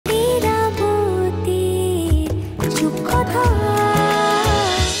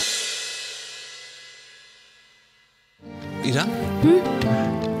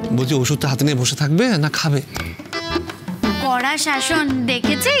বলছি ওষুধটা হাতে নিয়ে বসে থাকবে না খাবে? কড়া শাসন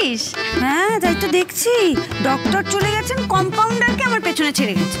দেখেছিস? হ্যাঁ তাই তো দেখছি, ডক্টর চলে গেছেন, কম্পাউন্ডারকে আমার পেছনে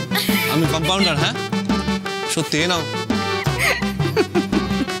ছেড়ে গেছে। আমি কম্পাউন্ডার? হ্যাঁ সত্যি নাও।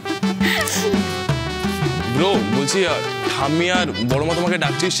 ব্রো বলছি ঠাম্মি আর বড় মা তোমাকে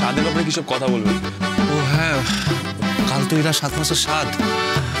ডাকছি, স্বাদের ব্যাপারে কিসব কথা বলবে। ও হ্যাঁ, কাল তো এরা 7 মাসের স্বাদ।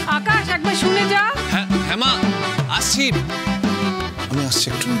 আকাশ একবার শুনে যা। হ্যাঁ হ্যাঁ মা আসছি, আমি আসছি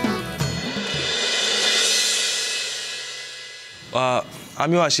একটু।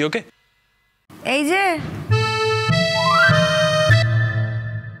 আমিও আসি। ওকে এই যে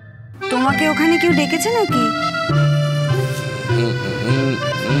তোমাকে ওখানে কেউ ডেকেছে নাকি?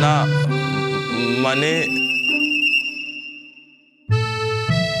 না মানে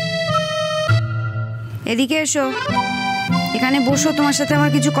এদিকে এসো, এখানে বসো, তোমার সাথে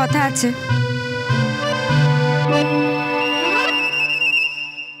আমার কিছু কথা আছে।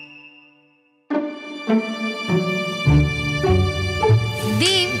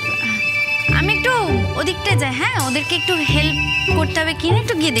 দীপ আমি একটু ওদিকটা যাই, হ্যাঁ ওদেরকে একটু হেল্প করতে হবে কিনা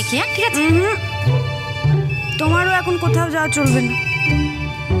একটু গিয়ে দেখি। হ্যাঁ ঠিক আছে। তোমারও এখন কোথাও যাওয়া চলবে না,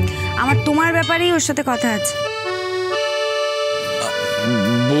 আমার তোমার ব্যাপারেই ওর সাথে কথা আছে।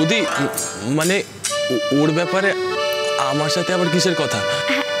 বৌদি মানে ওর ব্যাপারে আমার সাথে আবার কিসের কথা?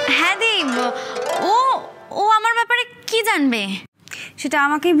 হ্যাঁ দীপ, ও ও আমার ব্যাপারে কি জানবে সেটা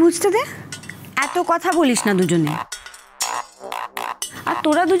আমাকেই বুঝতে দে, এত কথা বলিস না দুজনে। আর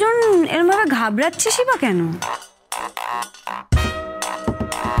তোরা দুজন এরমভাবে ঘাবড়াচ্ছিসই বা কেন?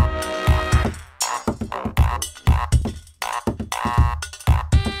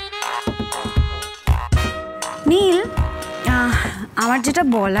 নীল, আমার যেটা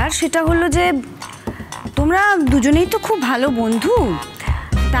বলার সেটা হলো যে তোমরা দুজনেই তো খুব ভালো বন্ধু,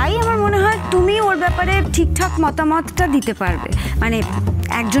 তাই আমার মনে হয় তুমি ওর ব্যাপারে ঠিকঠাক মতামতটা দিতে পারবে। মানে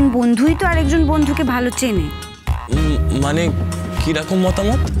একজন বন্ধুই তো আরেকজন বন্ধুকে ভালো চেনে। মানে কিরকম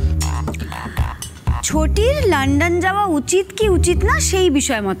মতামত? ছোটির লন্ডন যাওয়া উচিত কি উচিত না সেই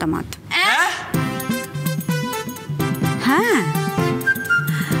বিষয়ে মতামত। হ্যাঁ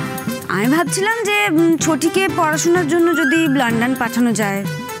আমি ভাবছিলাম যে ছোটিকে পড়াশোনার জন্য যদি লন্ডন পাঠানো যায়,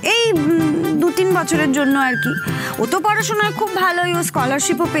 এই 2-3 বছরের জন্য আর কি। ও তো পড়াশোনায় খুব ভালোই, ও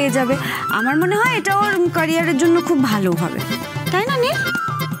স্কলারশিপও পেয়ে যাবে। আমার মনে হয় এটা ওর ক্যারিয়ারের জন্য খুব ভালো হবে, তাই না নীল?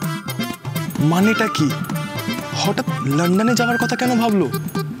 মানেটা কি? হঠাৎ লন্ডনে যাওয়ার কথা কেন ভাবলো,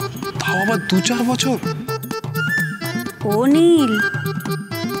 তাও আবার 2-4 বছর? ও নীল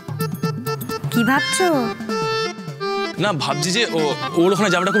কি ভাবছো? না ভাবছি যে ওর ওখানে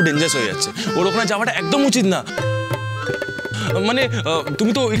যাওয়াটা খুব ডেঞ্জারাস হয়ে যাচ্ছে, ওর ওখানে যাওয়াটা একদম উচিত না। মানে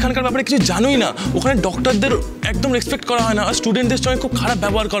তুমি তো এখানকার ব্যাপারে কিছু জানোই না, ওখানে ডক্টরদের একদম রেসপেক্ট করা হয় না, আর স্টুডেন্টদের সঙ্গে খুব খারাপ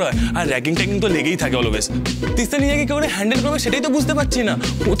ব্যবহার করা হয়, আর র্যাগিং ট্যাগিং তো লেগেই থাকে অলওয়েজ। তিস্তা নিজেকে কেউ হ্যান্ডেল করবে সেটাই তো বুঝতে পারছি না।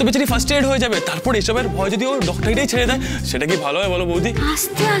 ও তো বেচারি ফার্স্ট এড হয়ে যাবে, তারপর এসবের ভয় যদি ও ডক্টরটাই ছেড়ে দেয় সেটা কি ভালো হয় বলো বৌদি?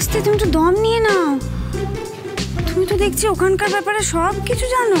 আস্তে আস্তে তুমি তো দম নিয়ে নাও, তুমি তো দেখছি ওখানকার ব্যাপারে সব কিছু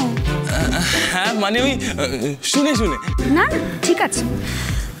জানো। হ্যাঁ মানে ওই শুনে শুনে। না ঠিক আছে,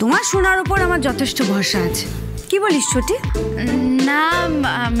 তোমার শোনার উপর আমার যথেষ্ট ভরসা আছে। কি বলিস ছোটি? না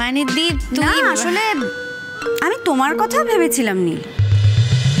মানে দীপ তুই আসলে আমি তোমার কথা ভেবেছিলাম নীল।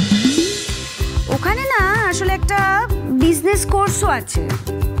 ওখানে না আসলে একটা বিজনেস কোর্সও আছে,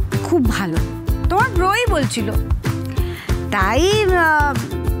 খুব ভালো, তোমার ব্রোই বলছিল। তাই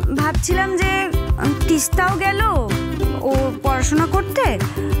ভাবছিলাম যে তিস্তাও গেল ও পড়াশোনা করতে,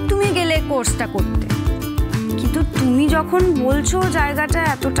 তুমি গেলে কোর্সটা করতে। কিন্তু তুমি যখন বলছো জায়গাটা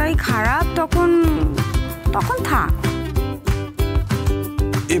এতটাই খারাপ, তখন থাক।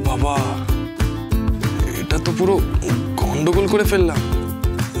 এ বাবা, এটা তো পুরো গন্ডগোল করে ফেললাম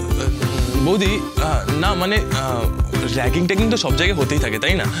বৌদি। না মানে র্যাগিং ট্যাগিং তো সব জায়গায় হতেই থাকে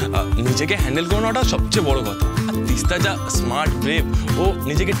তাই না? নিজেকে হ্যান্ডেল করানোটা সবচেয়ে বড় কথা। আর তিস্তা যা স্মার্ট ব্রেভ, ও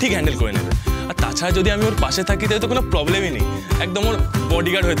নিজেকে ঠিক হ্যান্ডেল করে নেবে। আর তাছাড়া যদি আমি ওর পাশে থাকি তাহলে তো কোনো প্রবলেমই নেই, একদম ওর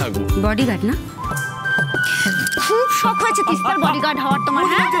বডিগার্ড হয়ে থাকবো। বডিগার্ড না? খুব শখ হয়েছে তিস্তার বডিগার্ড হওয়ার তোমার।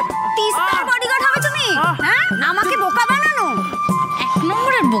 হ্যাঁ তিস্তার বডিগার্ড হবে তুমি? হ্যাঁ আমাকে বোকা বানানো, 1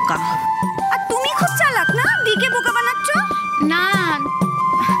 নম্বরের বোকা। আর তুমি খুব চালাক না, দিকে বোকা বানাচ্ছ। না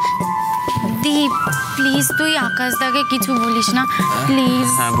দীপ প্লিজ তুই আকাশ দাকে কিছু বলিস না প্লিজ।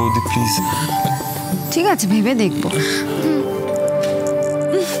 হ্যাঁ বৌদি প্লিজ। ঠিক আছে ভেবে দেখবো।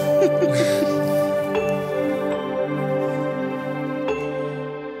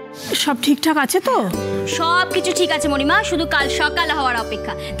 সব ঠিকঠাক আছে তো? সব কিছু ঠিক আছে মণিমা, শুধু কাল সকাল হওয়ার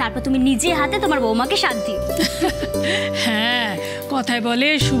অপেক্ষা, তারপর তুমি নিজে হাতে তোমার বৌমাকে শাদ দিও। হ্যাঁ কথায় বলে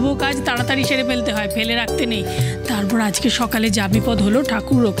শুভ কাজ তাড়াতাড়ি সেরে ফেলতে হয়, ফেলে রাখতে নেই। তারপর আজকে সকালে যা বিপদ হলো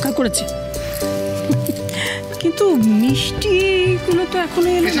ঠাকুর রক্ষা করেছে। কিন্তু মিষ্টিগুলো তো এখনো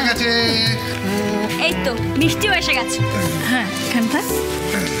এলো এসে না। গেছে। এই তো মিষ্টিও এসে গেছে। হ্যাঁ এখানটা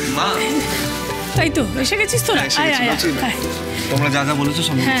মা তাই তো এসে গেছিস তোরা? আয় আয় আয়। তোমরা যা যা বলেছো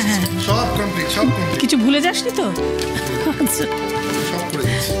সব হ্যাঁ হ্যাঁ, সব কমপ্লিট, সব কমপ্লিট, কিছু ভুলে যাসনি তো? আচ্ছা সব করে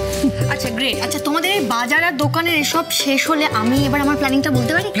দিচ্ছি। আচ্ছা গ্রেট। আচ্ছা তোমাদের এই বাজার আর দোকানের এসব শেষ হলে আমি এবার আমার প্ল্যানিংটা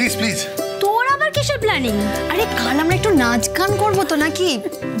বলতে পারি? Please please. তোর আবার কিসের প্ল্যানিং? আরে কাল আমরা একটু নাচ গান করবো তো নাকি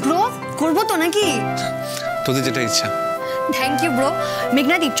ব্রো? করবো তো নাকি? তোদের যেটা ইচ্ছা। Thank you bro.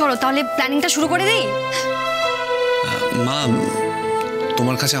 মেঘনাদীপ চলো তাহলে প্ল্যানিংটা শুরু করে দিই। মা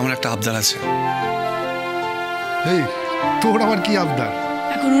তোমার কাছে আমার একটা আবদার আছে। এই তোর আবার কি আবদার?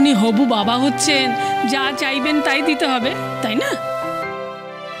 এখন উনি হবু বাবা হচ্ছেন, যা চাইবেন তাই দিতে হবে, তাই না?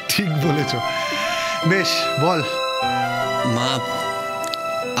 ঠিক বলেছ। বেশ বল। মা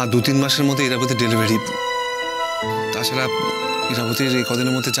আর 2-3 মাসের মধ্যে ইরাবতীর ডেলিভারি। তাছাড়া ইরাবতীর এই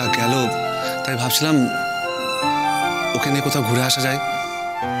কদিনের মধ্যে যা গেল, তাই ভাবছিলাম ওকে নিয়ে কোথাও ঘুরে আসা যায়।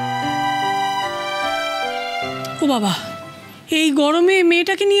 ও বাবা, এই গরমে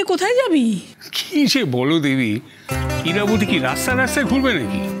মেয়েটাকে নিয়ে কোথায় যাবি? কি যে বলো দেবী, ইরাবতী কি রাস্তায় রাস্তায় ঘুরবে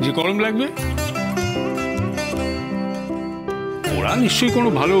নাকি যে গরম লাগবে? ওরা নিশ্চয়ই কোনো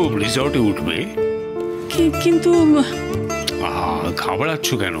ভালো রিসর্টে উঠবে। কিন্তু ঘাবড়াচ্ছ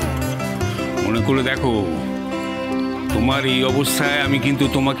কেন? মনে করে দেখো, তোমার এই অবস্থায় আমি কিন্তু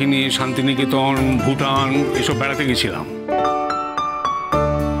তোমাকে নিয়ে শান্তিনিকেতন, ভুটান এসব বেড়াতে গেছিলাম।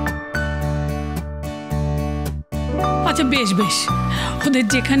 আচ্ছা বেশ বেশ, ওদের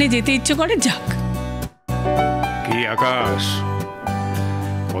যেখানে যেতে ইচ্ছে করে যাক। কি আকাশ,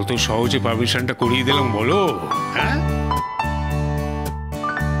 কত সহজে পারমিশনটা করিয়ে দিলাম বলো? হ্যাঁ,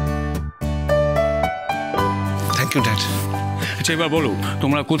 থ্যাংক ইউ ড্যাড। আচ্ছা এবার বলো,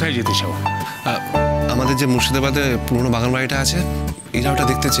 তোমরা কোথায় যেতে চাও? আমাদের যে মুর্শিদাবাদে পুরনো বাগান বাড়িটা আছে, এরা ওটা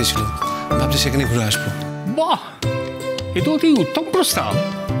দেখতে চেয়েছিল, ভাবছি সেখানে ঘুরে আসবো। বাহ, এ তো অতি উত্তম প্রস্তাব।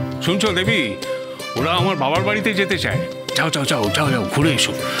 শুনছো দেবী, ওরা আমার বাবার বাড়িতে যেতে চায়। যাও যাও যাও যাও যাও, ঘুরে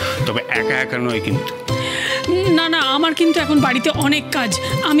এসো, তবে একা একা নয় কিন্তু। না না, আমার কিন্তু এখন বাড়িতে অনেক কাজ,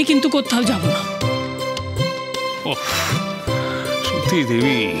 আমি কিন্তু কোথাও যাব না। ওহ, সত্যি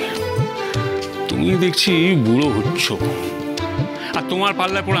দেবী, তুমি দেখছি বুড়ো হচ্ছ, আর তোমার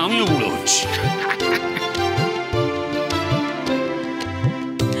পাল্লায় পড়ে আমিও বুড়ো হচ্ছি।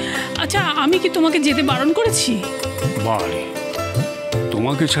 আচ্ছা আমি কি তোমাকে যেতে বারণ করেছি? বারে,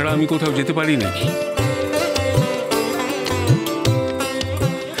 তোমাকে ছাড়া আমি কোথাও যেতে পারি নাকি?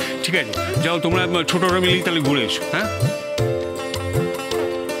 ঠিক আছে, যাও তোমরা ছোটরা মিলেই তাহলে ঘুরে এসো। হ্যাঁ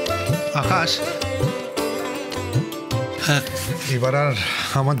আকাশ, হ্যাঁ এবার আর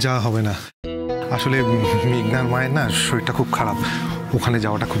আমার যাওয়া হবে না। আসলে মেঘনার মায়ের না শরীরটা খুব খারাপ, ওখানে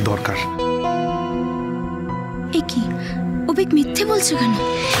যাওয়াটা খুব দরকার। এ কি অভিক মিথ্যে বলছে কেন?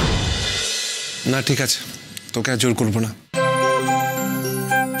 না ঠিক আছে, তোকে আর জোর করবো না।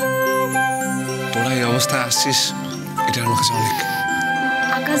 তোরা এই অবস্থায় আসছিস, এটা আমার কাছে অনেক।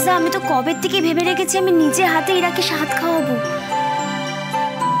 আকাশদা, আমি তো কবে থেকে ভেবে রেখেছি আমি নিজে হাতে ইরাকে সাত খাওয়াবো।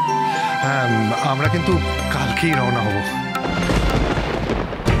 হ্যাঁ, আমরা কিন্তু কালকেই রওনা হব।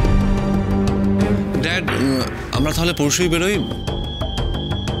 ড্যাড, আমরা তাহলে পরশুই বেরোই।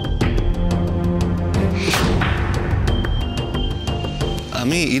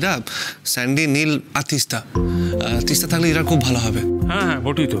 আমি, ইরা, স্যান্ডি, নীল আর তিস্তা। তিস্তা থাকলে ইরার খুব ভালো হবে। হ্যাঁ হ্যাঁ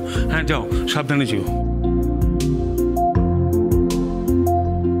বটুই তো। হ্যাঁ যাও, সাবধানে যেও।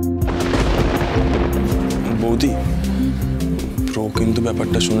 বৌদি, প্রো কিন্তু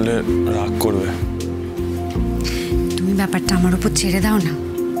ব্যাপারটা শুনলে রাগ করবে। তুমি ব্যাপারটা আমার উপর ছেড়ে দাও না,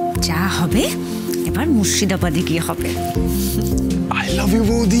 যা হবে এবার মুর্শিদাবাদে গিয়ে হবে। আই লাভ ইউ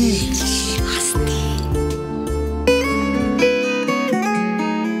বৌদি।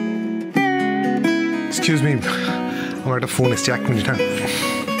 এক্সকিউজ মি, আমার একটা ফোন এসছে, 1 মিনিট। হ্যাঁ,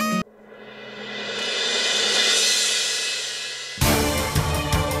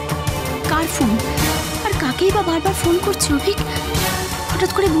 কার ফোন আর কাকেই বা বারবার ফোন করছে অভিক?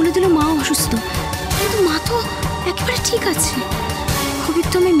 হঠাৎ করে বলে দিল মা অসুস্থ, কিন্তু মা তো একেবারে ঠিক আছে। অভিক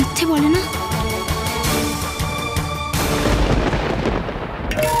তো আমায় মিথ্যে বলে না।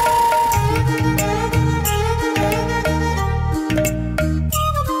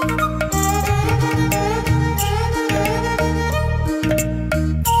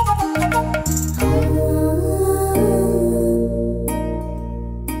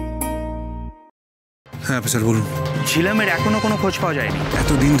 হ্যাঁ অফিসার বলুন। ঝিলামের এখনো কোনো খোঁজ পাওয়া যায়নি।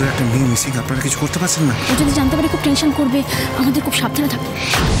 এতদিন ধরে একটা মেয়ে মিসিং, আপনারা কিছু করতে পারছেন না? ও যদি জানতে পারে খুব টেনশন করবে, আমাদের খুব সাবধানে থাকতে।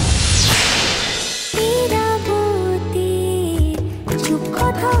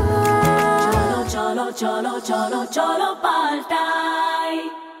 চলো চলো চলো চলো চলো পাল্টা